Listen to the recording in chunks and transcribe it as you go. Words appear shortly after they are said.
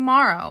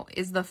Tomorrow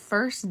is the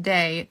first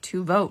day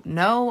to vote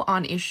no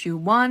on issue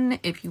 1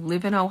 if you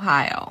live in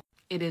Ohio.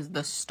 It is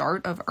the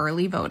start of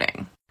early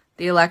voting.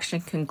 The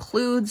election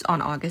concludes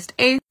on August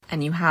 8th,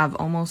 and you have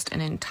almost an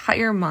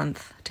entire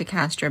month to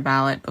cast your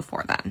ballot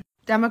before then.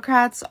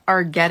 Democrats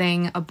are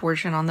getting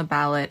abortion on the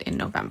ballot in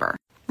November.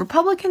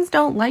 Republicans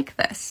don't like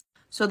this,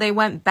 so they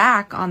went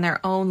back on their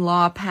own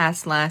law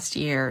passed last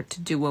year to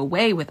do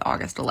away with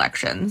August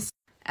elections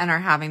and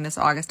are having this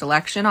August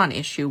election on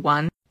issue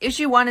 1.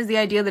 Issue 1 is the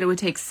idea that it would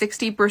take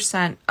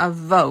 60% of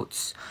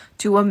votes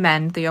to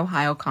amend the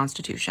Ohio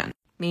Constitution,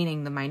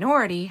 meaning the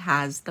minority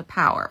has the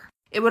power.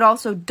 It would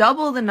also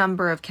double the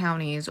number of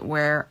counties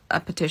where a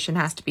petition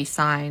has to be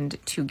signed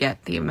to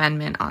get the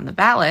amendment on the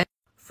ballot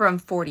from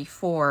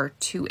 44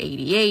 to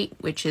 88,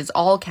 which is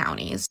all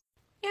counties,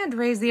 and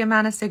raise the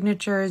amount of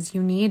signatures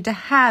you need to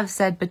have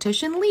said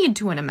petition lead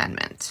to an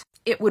amendment.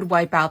 It would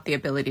wipe out the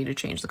ability to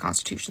change the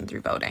Constitution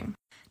through voting.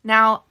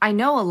 Now, I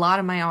know a lot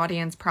of my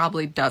audience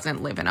probably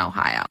doesn't live in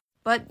Ohio,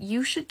 but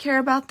you should care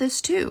about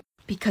this too,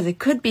 because it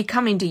could be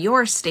coming to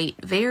your state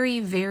very,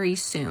 very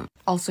soon.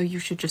 Also, you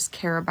should just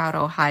care about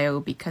Ohio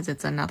because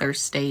it's another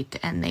state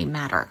and they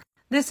matter.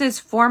 This is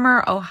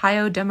former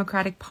Ohio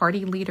Democratic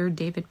Party leader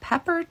David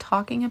Pepper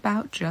talking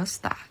about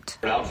just that.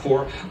 Out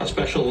for a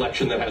special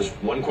election that has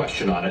one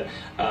question on it,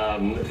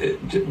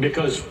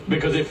 because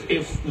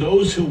if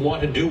those who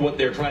want to do what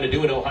they're trying to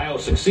do in Ohio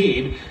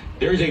succeed,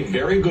 there's a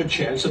very good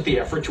chance that the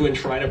effort to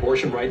enshrine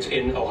abortion rights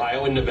in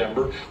Ohio in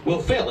November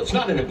will fail. It's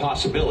not an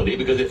impossibility,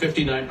 because if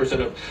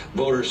 59% of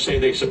voters say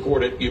they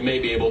support it, you may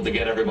be able to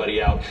get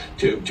everybody out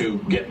to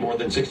get more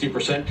than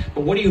 60%.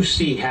 But what do you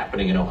see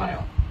happening in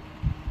Ohio?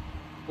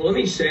 Well, let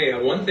me say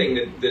one thing,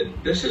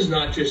 that this is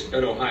not just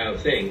an Ohio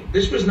thing.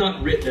 This was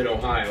not written in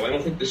Ohio. I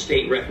don't think the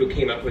state rep who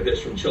came up with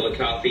this from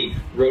Chillicothe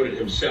wrote it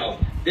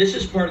himself. This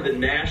is part of the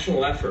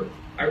national effort.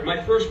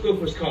 My first book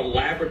was called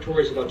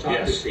Laboratories of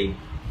Autocracy. Yes.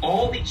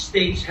 All these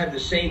states have the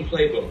same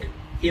playbook.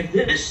 If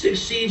this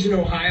succeeds in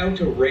Ohio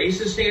to raise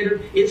the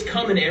standard, it's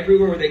coming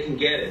everywhere where they can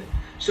get it.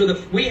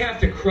 So we have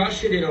to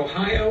crush it in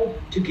Ohio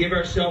to give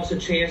ourselves a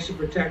chance to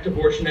protect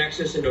abortion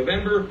access in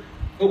November.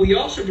 But we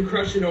also have to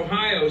crush it in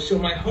Ohio. So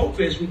my hope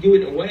is we do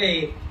it in a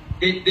way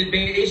that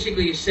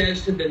basically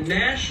says to the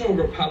national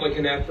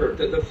Republican effort,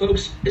 that the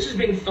folks, this is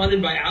being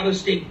funded by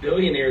out-of-state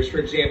billionaires, for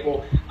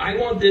example. I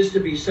want this to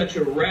be such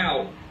a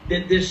route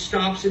that this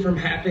stops it from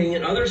happening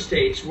in other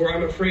states, where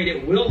I'm afraid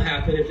it will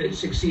happen if it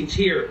succeeds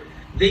here.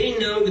 They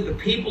know that the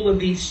people of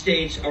these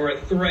states are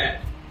a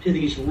threat to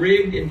these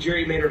rigged and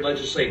gerrymandered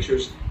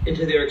legislatures and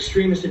to their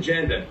extremist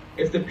agenda.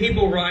 If the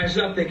people rise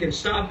up, they can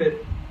stop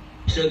it.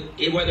 So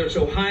whether it's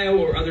Ohio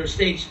or other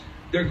states,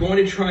 they're going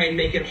to try and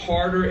make it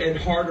harder and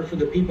harder for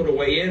the people to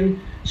weigh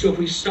in. So if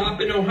we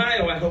stop in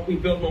Ohio, I hope we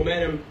build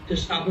momentum to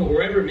stop it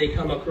wherever it may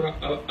come up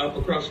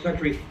across the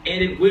country.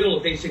 And it will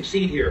if they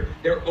succeed here.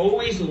 They're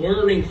always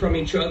learning from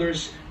each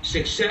other's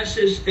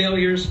successes,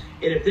 failures.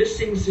 And if this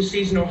thing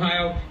succeeds in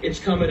Ohio, it's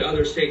coming to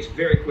other states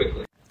very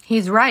quickly.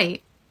 He's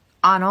right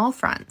on all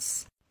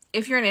fronts.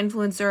 If you're an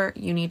influencer,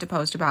 you need to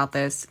post about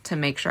this to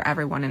make sure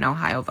everyone in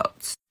Ohio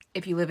votes.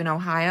 If you live in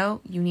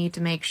Ohio, you need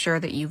to make sure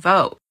that you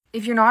vote.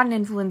 If you're not an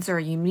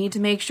influencer, you need to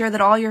make sure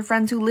that all your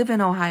friends who live in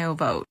Ohio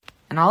vote,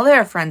 and all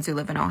their friends who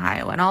live in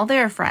Ohio, and all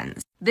their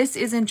friends. This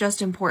isn't just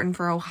important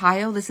for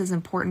Ohio, this is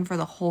important for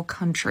the whole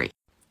country.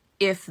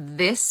 If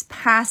this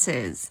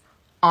passes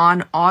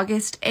on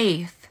August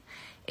 8th,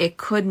 it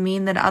could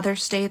mean that other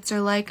states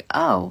are like,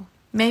 oh,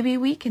 maybe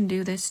we can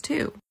do this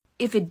too.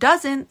 If it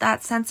doesn't,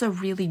 that sets a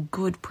really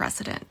good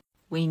precedent.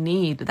 We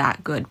need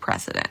that good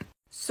precedent.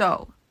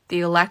 So, the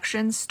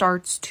election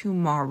starts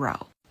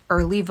tomorrow.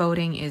 Early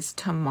voting is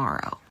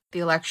tomorrow. The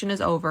election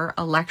is over.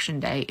 Election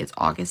day is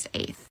August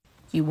 8th.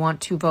 You want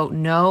to vote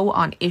no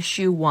on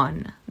issue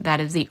 1. That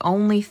is the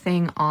only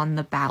thing on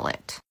the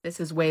ballot.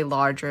 This is way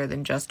larger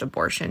than just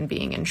abortion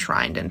being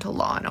enshrined into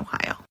law in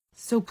Ohio.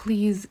 So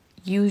please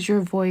use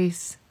your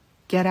voice.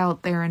 Get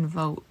out there and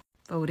vote.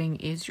 Voting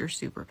is your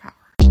superpower.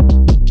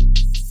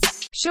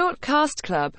 Shortcast Club.